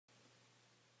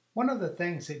One of the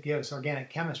things that gives organic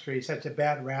chemistry such a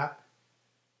bad rap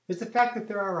is the fact that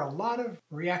there are a lot of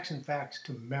reaction facts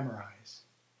to memorize.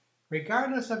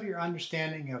 Regardless of your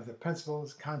understanding of the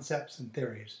principles, concepts, and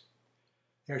theories,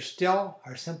 there still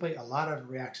are simply a lot of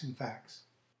reaction facts.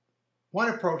 One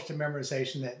approach to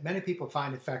memorization that many people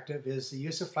find effective is the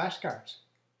use of flashcards.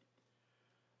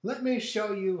 Let me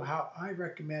show you how I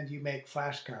recommend you make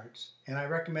flashcards, and I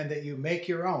recommend that you make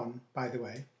your own, by the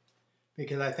way,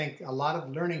 because I think a lot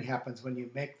of learning happens when you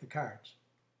make the cards.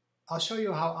 I'll show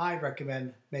you how I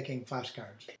recommend making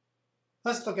flashcards.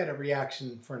 Let's look at a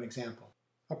reaction for an example.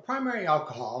 A primary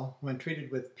alcohol, when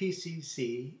treated with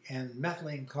PCC and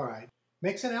methylene chloride,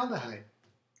 makes an aldehyde.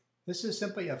 This is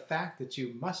simply a fact that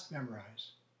you must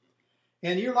memorize.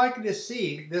 And you're likely to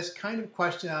see this kind of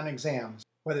question on exams.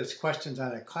 Whether it's questions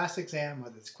on a class exam,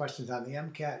 whether it's questions on the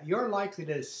MCAT, you're likely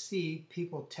to see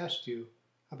people test you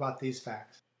about these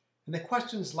facts. And the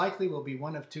questions likely will be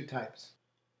one of two types.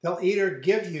 They'll either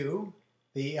give you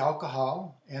the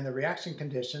alcohol and the reaction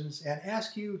conditions and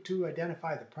ask you to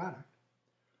identify the product,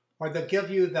 or they'll give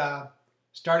you the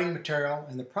starting material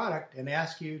and the product and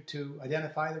ask you to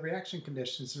identify the reaction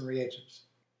conditions and reagents.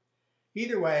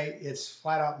 Either way, it's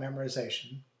flat-out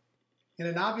memorization. And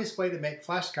an obvious way to make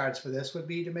flashcards for this would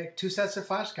be to make two sets of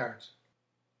flashcards.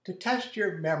 To test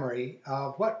your memory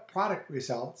of what product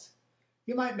results,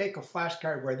 you might make a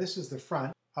flashcard where this is the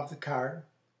front of the card,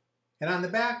 and on the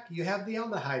back you have the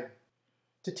aldehyde.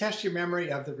 To test your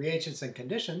memory of the reagents and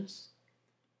conditions,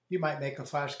 you might make a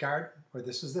flashcard where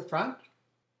this is the front,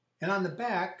 and on the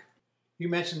back you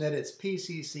mention that it's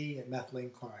PCC and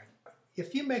methylene chloride.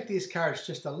 If you make these cards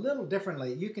just a little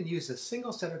differently, you can use a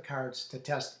single set of cards to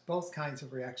test both kinds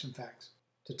of reaction facts.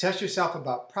 To test yourself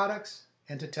about products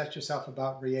and to test yourself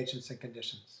about reagents and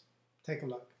conditions. Take a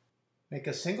look. Make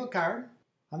a single card.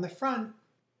 On the front,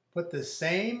 put the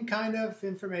same kind of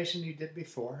information you did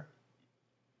before.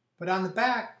 But on the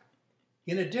back,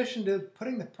 in addition to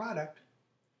putting the product,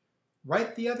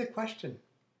 write the other question.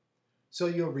 So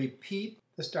you'll repeat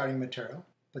the starting material,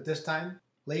 but this time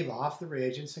leave off the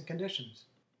reagents and conditions.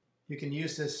 You can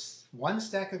use this one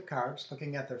stack of cards,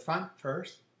 looking at the front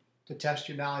first, to test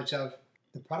your knowledge of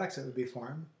the products that would be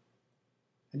formed.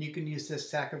 And you can use this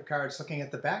stack of cards looking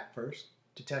at the back first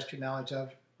to test your knowledge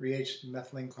of reagent and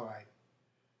methylene chloride.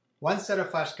 One set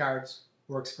of flashcards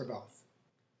works for both.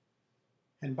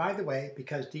 And by the way,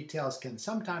 because details can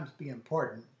sometimes be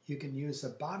important, you can use the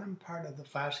bottom part of the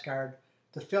flashcard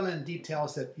to fill in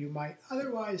details that you might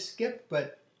otherwise skip,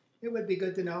 but it would be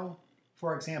good to know.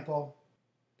 For example,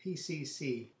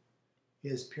 PCC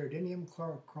is pyridinium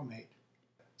chlorochromate.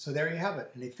 So there you have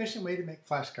it, an efficient way to make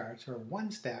flashcards where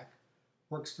one stack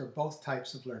works for both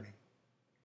types of learning.